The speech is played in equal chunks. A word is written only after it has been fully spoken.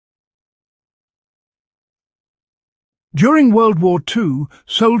During World War II,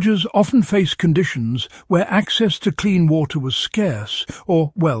 soldiers often faced conditions where access to clean water was scarce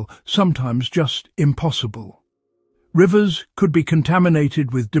or, well, sometimes just impossible. Rivers could be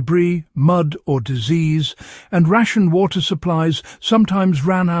contaminated with debris, mud or disease, and ration water supplies sometimes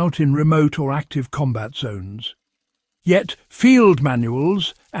ran out in remote or active combat zones. Yet field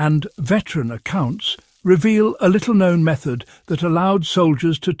manuals and veteran accounts reveal a little-known method that allowed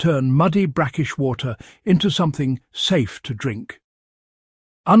soldiers to turn muddy, brackish water into something safe to drink.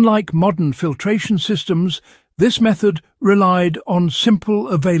 Unlike modern filtration systems, this method relied on simple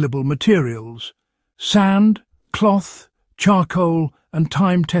available materials: sand, cloth, charcoal and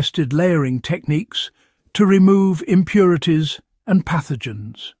time-tested layering techniques to remove impurities and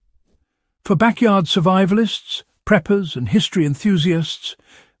pathogens. For backyard survivalists, preppers and history enthusiasts,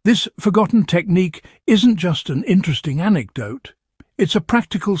 this forgotten technique isn't just an interesting anecdote. It's a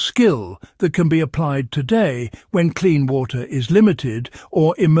practical skill that can be applied today when clean water is limited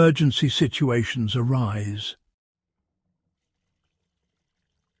or emergency situations arise.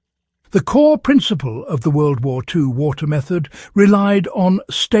 The core principle of the World War II water method relied on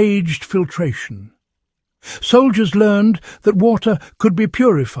staged filtration. Soldiers learned that water could be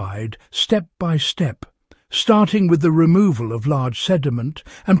purified step by step, starting with the removal of large sediment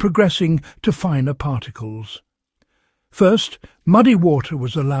and progressing to finer particles. First, muddy water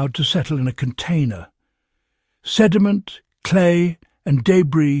was allowed to settle in a container. Sediment, clay and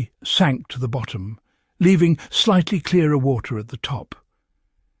debris sank to the bottom, leaving slightly clearer water at the top.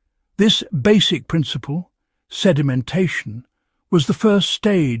 This basic principle, sedimentation, was the first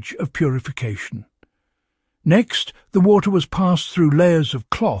stage of purification. Next, the water was passed through layers of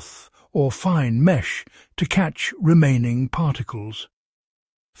cloth or fine mesh to catch remaining particles.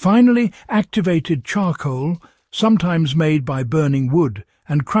 Finally, activated charcoal, sometimes made by burning wood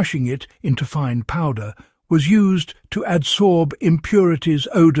and crushing it into fine powder, was used to adsorb impurities,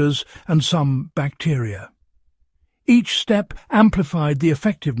 odours and some bacteria. Each step amplified the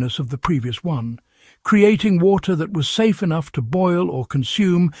effectiveness of the previous one, creating water that was safe enough to boil or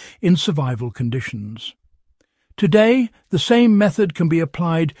consume in survival conditions. Today, the same method can be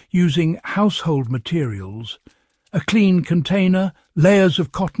applied using household materials: a clean container, layers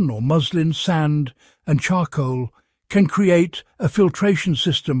of cotton or muslin, sand and charcoal can create a filtration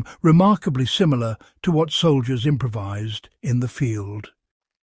system remarkably similar to what soldiers improvised in the field.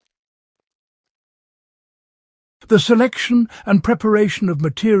 The selection and preparation of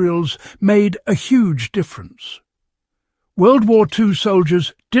materials made a huge difference. World War II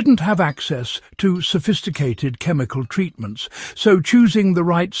soldiers didn't have access to sophisticated chemical treatments, so choosing the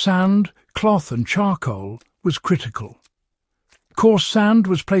right sand, cloth and charcoal was critical. Coarse sand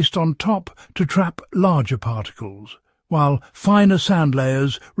was placed on top to trap larger particles, while finer sand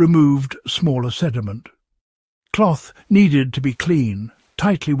layers removed smaller sediment. Cloth needed to be clean,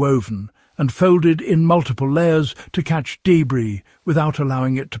 tightly woven, and folded in multiple layers to catch debris without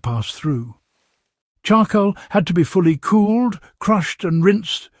allowing it to pass through. Charcoal had to be fully cooled, crushed and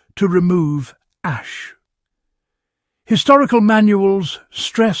rinsed to remove ash. Historical manuals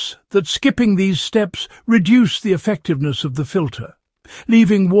stress that skipping these steps reduced the effectiveness of the filter,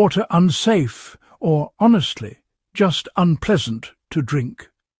 leaving water unsafe or, honestly, just unpleasant to drink.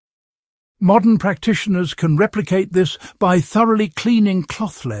 Modern practitioners can replicate this by thoroughly cleaning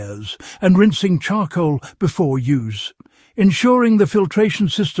cloth layers and rinsing charcoal before use, ensuring the filtration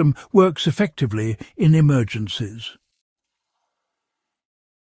system works effectively in emergencies.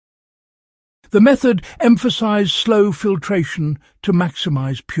 The method emphasized slow filtration to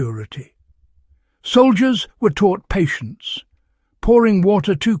maximize purity. Soldiers were taught patience. Pouring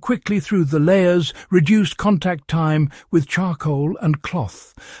water too quickly through the layers reduced contact time with charcoal and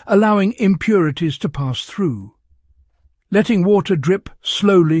cloth, allowing impurities to pass through. Letting water drip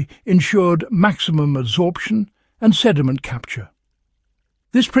slowly ensured maximum absorption and sediment capture.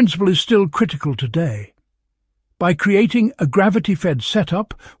 This principle is still critical today. By creating a gravity-fed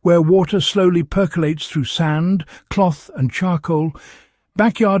setup where water slowly percolates through sand, cloth and charcoal,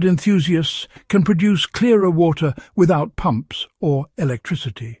 backyard enthusiasts can produce clearer water without pumps or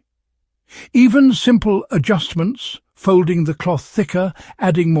electricity. Even simple adjustments, folding the cloth thicker,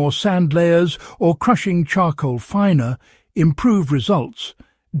 adding more sand layers or crushing charcoal finer, improve results,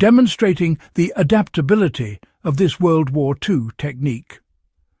 demonstrating the adaptability of this World War II technique.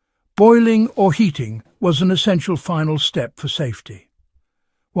 Boiling or heating was an essential final step for safety.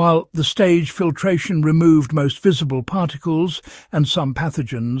 While the stage filtration removed most visible particles and some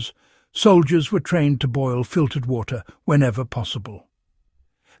pathogens, soldiers were trained to boil filtered water whenever possible.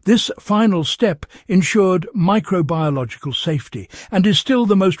 This final step ensured microbiological safety and is still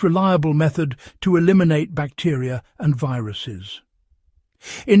the most reliable method to eliminate bacteria and viruses.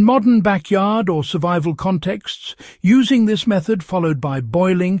 In modern backyard or survival contexts, using this method followed by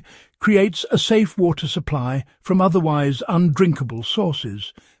boiling creates a safe water supply from otherwise undrinkable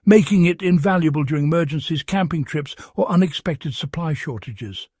sources, making it invaluable during emergencies, camping trips, or unexpected supply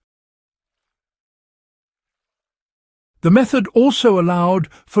shortages. The method also allowed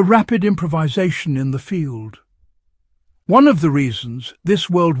for rapid improvisation in the field. One of the reasons this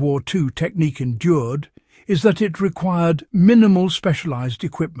World War II technique endured is that it required minimal specialized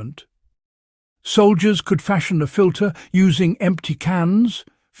equipment. Soldiers could fashion a filter using empty cans,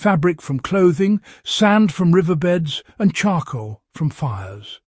 fabric from clothing, sand from riverbeds, and charcoal from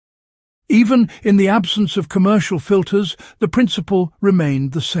fires. Even in the absence of commercial filters, the principle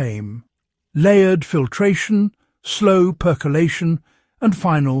remained the same: layered filtration, slow percolation, and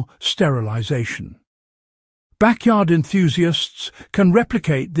final sterilization. Backyard enthusiasts can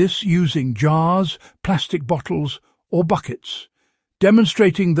replicate this using jars, plastic bottles, or buckets,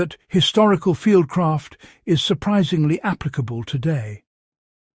 demonstrating that historical fieldcraft is surprisingly applicable today.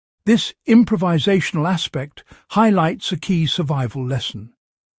 This improvisational aspect highlights a key survival lesson.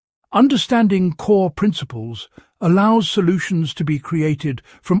 Understanding core principles allows solutions to be created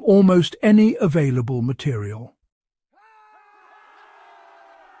from almost any available material.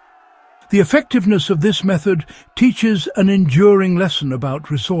 The effectiveness of this method teaches an enduring lesson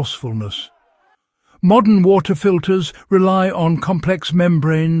about resourcefulness. Modern water filters rely on complex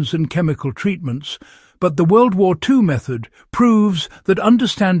membranes and chemical treatments, but the World War II method proves that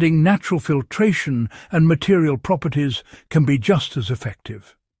understanding natural filtration and material properties can be just as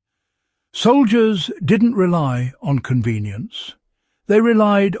effective. Soldiers didn't rely on convenience. They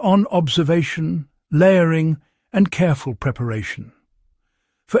relied on observation, layering, and careful preparation.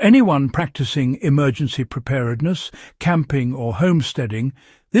 For anyone practicing emergency preparedness, camping or homesteading,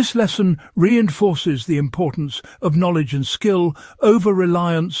 this lesson reinforces the importance of knowledge and skill over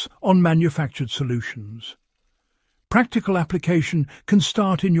reliance on manufactured solutions. Practical application can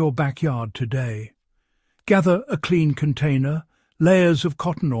start in your backyard today. Gather a clean container, layers of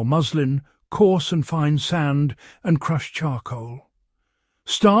cotton or muslin, coarse and fine sand, and crushed charcoal.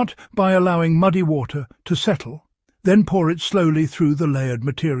 Start by allowing muddy water to settle. Then pour it slowly through the layered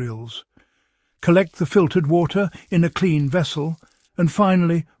materials. Collect the filtered water in a clean vessel, and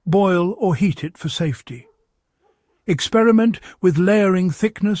finally boil or heat it for safety. Experiment with layering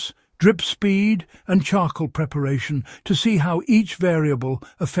thickness, drip speed, and charcoal preparation to see how each variable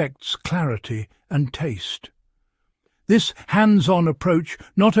affects clarity and taste. This hands-on approach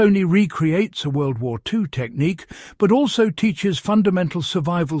not only recreates a World War II technique, but also teaches fundamental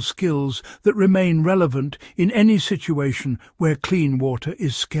survival skills that remain relevant in any situation where clean water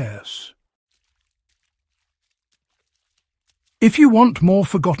is scarce. If you want more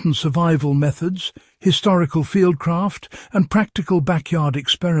forgotten survival methods, historical fieldcraft, and practical backyard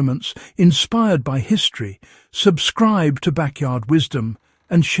experiments inspired by history, subscribe to Backyard Wisdom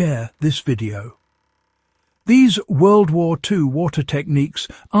and share this video. These World War II water techniques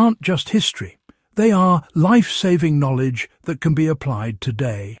aren't just history. They are life-saving knowledge that can be applied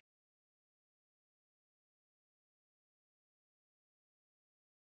today.